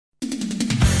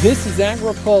This is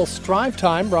AgriPulse Drive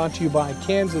Time, brought to you by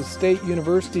Kansas State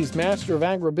University's Master of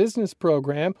Agribusiness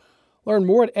program. Learn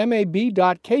more at mab.ksu.edu.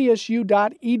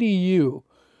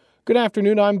 Good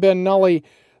afternoon, I'm Ben Nuelle.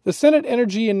 The Senate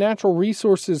Energy and Natural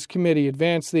Resources Committee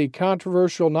advanced the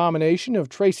controversial nomination of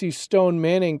Tracy Stone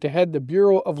Manning to head the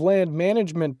Bureau of Land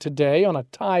Management today on a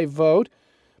tie vote.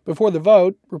 Before the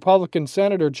vote, Republican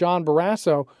Senator John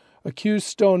Barrasso accused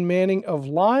Stone Manning of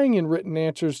lying in written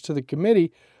answers to the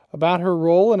committee about her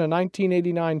role in a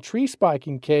 1989 tree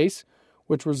spiking case,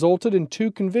 which resulted in 2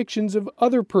 convictions of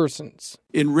other persons.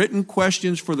 In written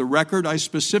questions for the record, I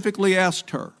specifically asked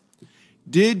her,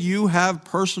 did you have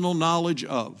personal knowledge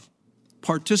of,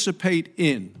 participate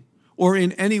in, or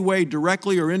in any way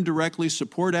directly or indirectly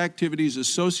support activities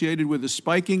associated with the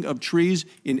spiking of trees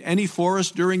in any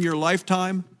forest during your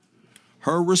lifetime?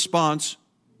 Her response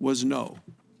was no.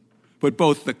 But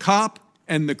both the cop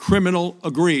and the criminal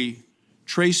agree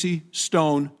Tracy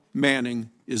Stone Manning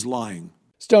is lying.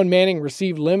 Stone Manning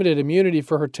received limited immunity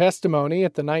for her testimony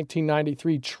at the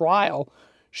 1993 trial.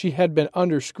 She had been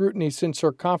under scrutiny since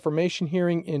her confirmation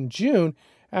hearing in June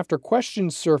after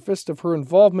questions surfaced of her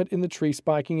involvement in the tree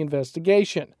spiking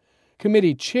investigation.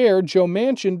 Committee Chair Joe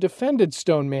Manchin defended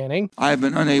Stone Manning. I have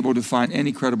been unable to find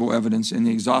any credible evidence in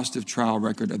the exhaustive trial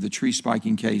record of the tree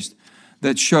spiking case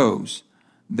that shows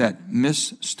that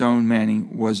Miss Stone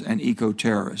Manning was an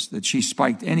eco-terrorist, that she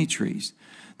spiked any trees,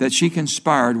 that she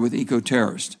conspired with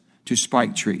eco-terrorists to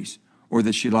spike trees, or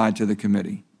that she lied to the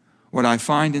committee. What I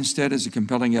find instead is a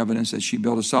compelling evidence that she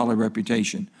built a solid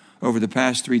reputation over the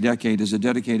past 3 decades as a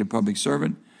dedicated public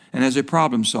servant and as a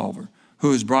problem solver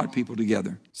who has brought people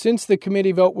together. Since the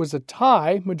committee vote was a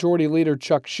tie, Majority Leader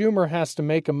Chuck Schumer has to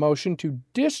make a motion to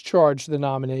discharge the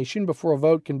nomination before a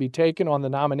vote can be taken on the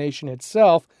nomination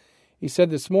itself. He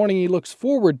said this morning he looks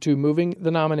forward to moving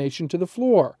the nomination to the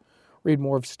floor. Read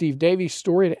more of Steve Davies'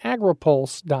 story at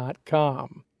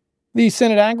agripulse.com. The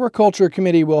Senate Agriculture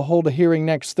Committee will hold a hearing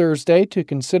next Thursday to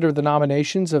consider the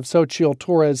nominations of Xochitl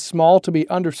Torres-Small to be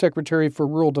Undersecretary for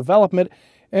Rural Development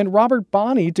and Robert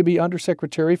Bonnie to be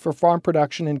Undersecretary for Farm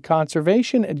Production and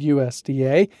Conservation at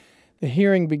USDA. The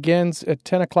hearing begins at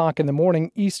 10 o'clock in the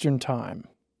morning Eastern Time.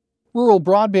 Rural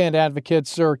broadband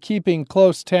advocates are keeping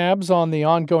close tabs on the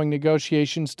ongoing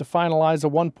negotiations to finalize a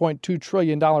 $1.2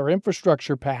 trillion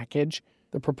infrastructure package.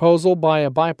 The proposal by a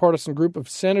bipartisan group of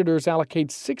senators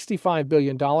allocates $65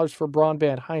 billion for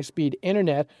broadband high-speed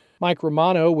internet. Mike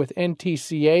Romano with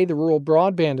NTCA, the Rural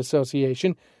Broadband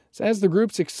Association, says the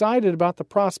group's excited about the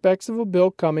prospects of a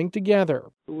bill coming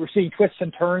together. We're seeing twists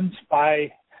and turns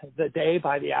by the day,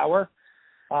 by the hour,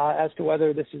 as to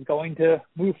whether this is going to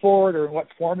move forward or in what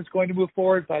form it's going to move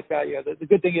forward. But the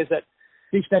good thing is that to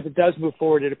the extent it does move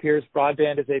forward, it appears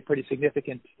broadband is a pretty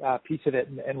significant piece of it.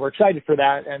 And we're excited for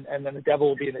that. And then the devil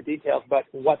will be in the details about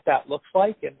what that looks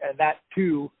like. And that,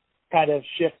 too, kind of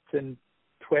shifts and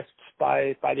twists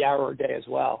by the hour or day as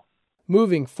well.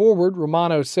 Moving forward,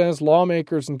 Romano says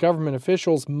lawmakers and government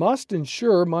officials must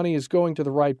ensure money is going to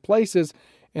the right places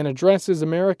and addresses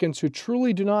Americans who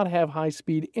truly do not have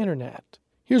high-speed internet.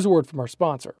 Here's a word from our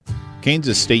sponsor.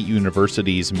 Kansas State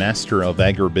University's Master of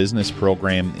Agribusiness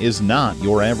program is not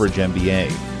your average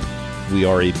MBA. We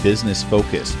are a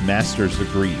business-focused master's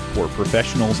degree for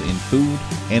professionals in food,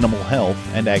 animal health,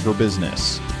 and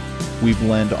agribusiness. We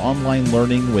blend online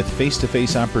learning with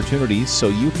face-to-face opportunities so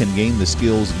you can gain the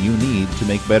skills you need to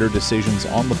make better decisions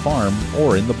on the farm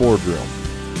or in the boardroom.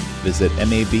 Visit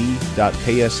mab.ksu.edu.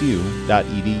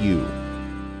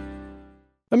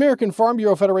 American Farm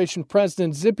Bureau Federation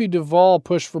President Zippy Duvall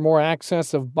pushed for more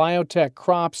access of biotech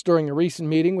crops during a recent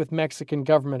meeting with Mexican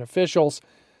government officials.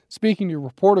 Speaking to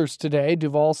reporters today,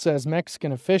 Duvall says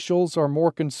Mexican officials are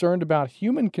more concerned about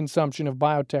human consumption of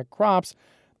biotech crops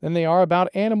than they are about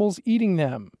animals eating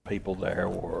them. People there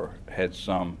were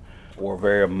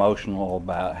very emotional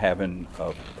about having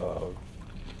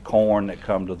corn that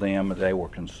come to them that they were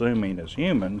consuming as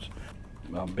humans,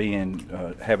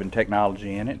 having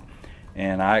technology in it.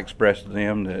 And I expressed to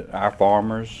them that our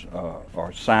farmers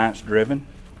are science-driven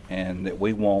and that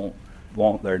we want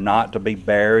there not to be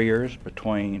barriers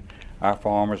between our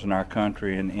farmers and our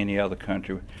country and any other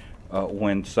country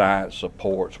when science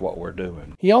supports what we're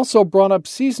doing. He also brought up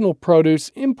seasonal produce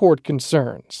import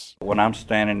concerns. When I'm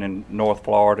standing in North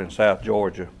Florida and South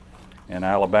Georgia and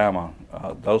Alabama,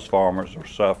 those farmers are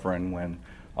suffering when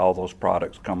all those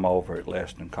products come over at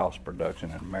less than cost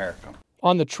production in America.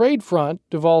 On the trade front,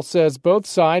 Duvall says both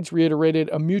sides reiterated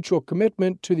a mutual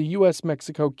commitment to the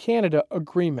U.S.-Mexico-Canada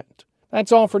agreement.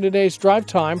 That's all for today's Drive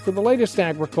Time. For the latest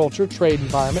agriculture, trade,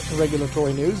 environment, and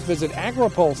regulatory news, visit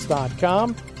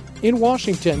agripulse.com. In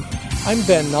Washington, I'm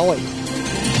Ben Nuelle.